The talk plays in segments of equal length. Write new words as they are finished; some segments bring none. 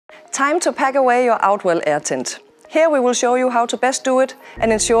Time to pack away your Outwell air tent. Here we will show you how to best do it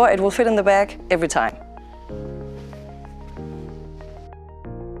and ensure it will fit in the bag every time.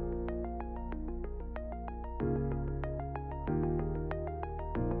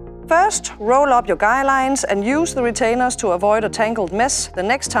 First, roll up your guy lines and use the retainers to avoid a tangled mess the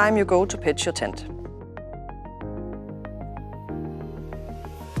next time you go to pitch your tent.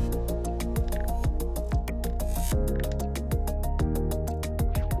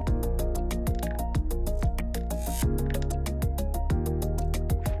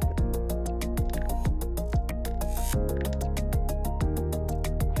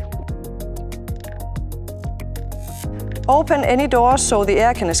 Open any doors so the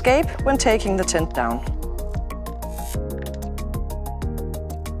air can escape when taking the tent down.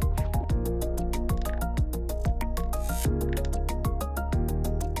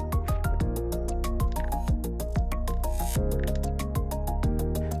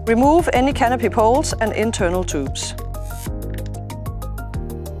 Remove any canopy poles and internal tubes.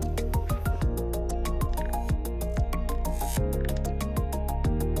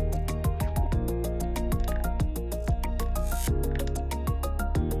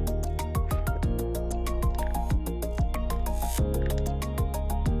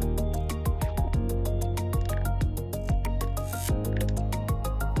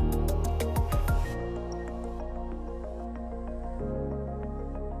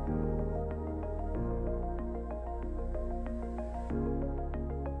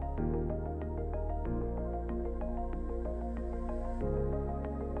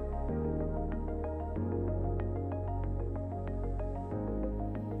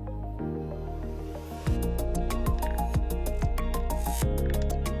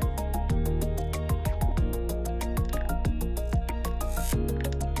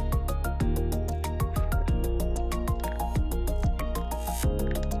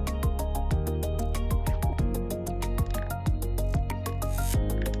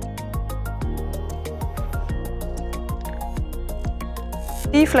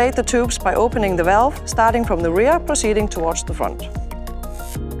 Deflate the tubes by opening the valve, starting from the rear, proceeding towards the front.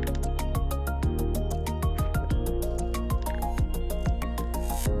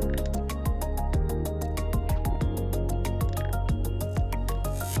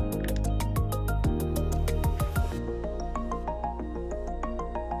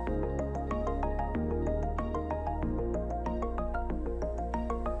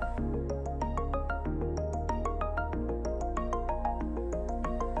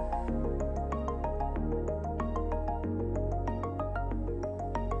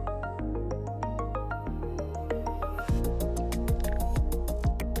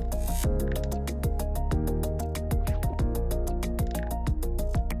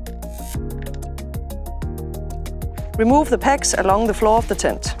 Remove the pegs along the floor of the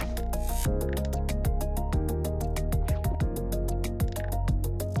tent.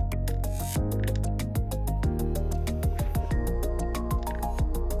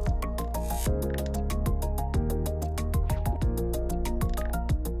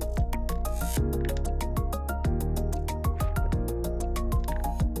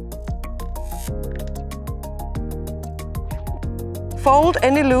 Fold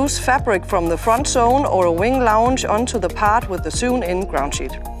any loose fabric from the front zone or a wing lounge onto the part with the sewn-in ground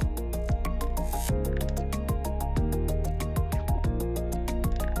sheet.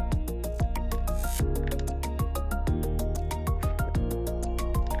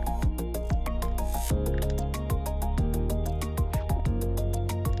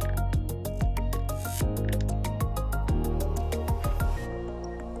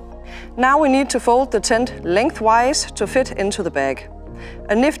 Now we need to fold the tent lengthwise to fit into the bag.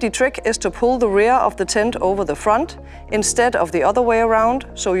 A nifty trick is to pull the rear of the tent over the front instead of the other way around,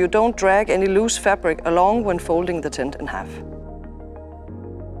 so you don't drag any loose fabric along when folding the tent in half.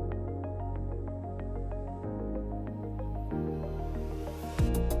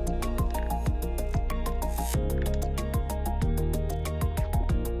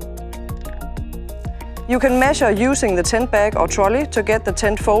 You can measure using the tent bag or trolley to get the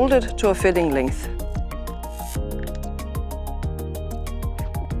tent folded to a fitting length.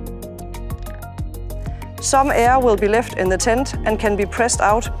 Some air will be left in the tent and can be pressed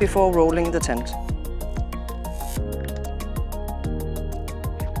out before rolling the tent.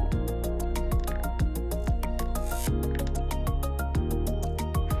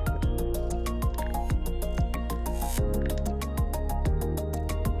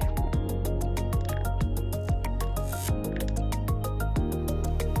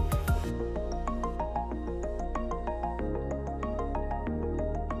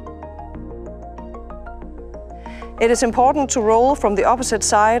 It is important to roll from the opposite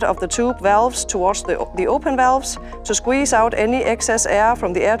side of the tube valves towards the open valves to squeeze out any excess air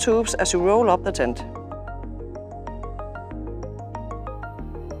from the air tubes as you roll up the tent.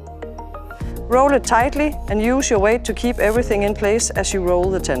 Roll it tightly and use your weight to keep everything in place as you roll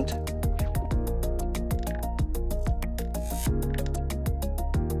the tent.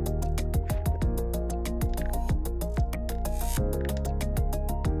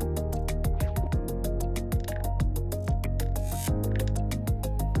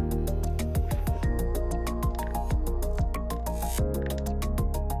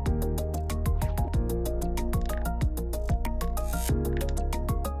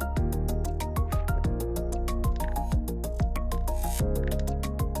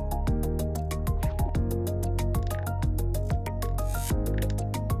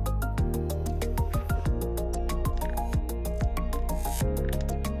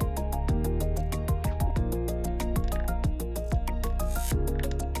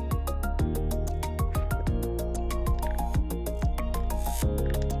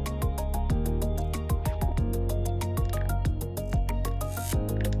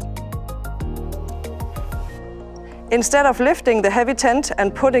 Instead of lifting the heavy tent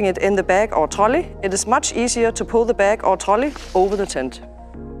and putting it in the bag or trolley, it is much easier to pull the bag or trolley over the tent.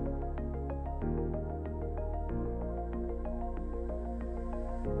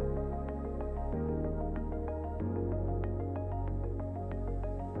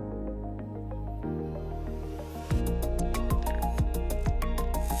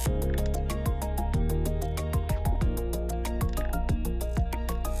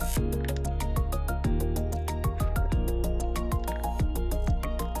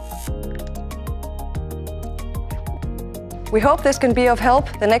 We hope this can be of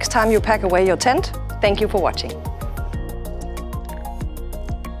help the next time you pack away your tent. Thank you for watching.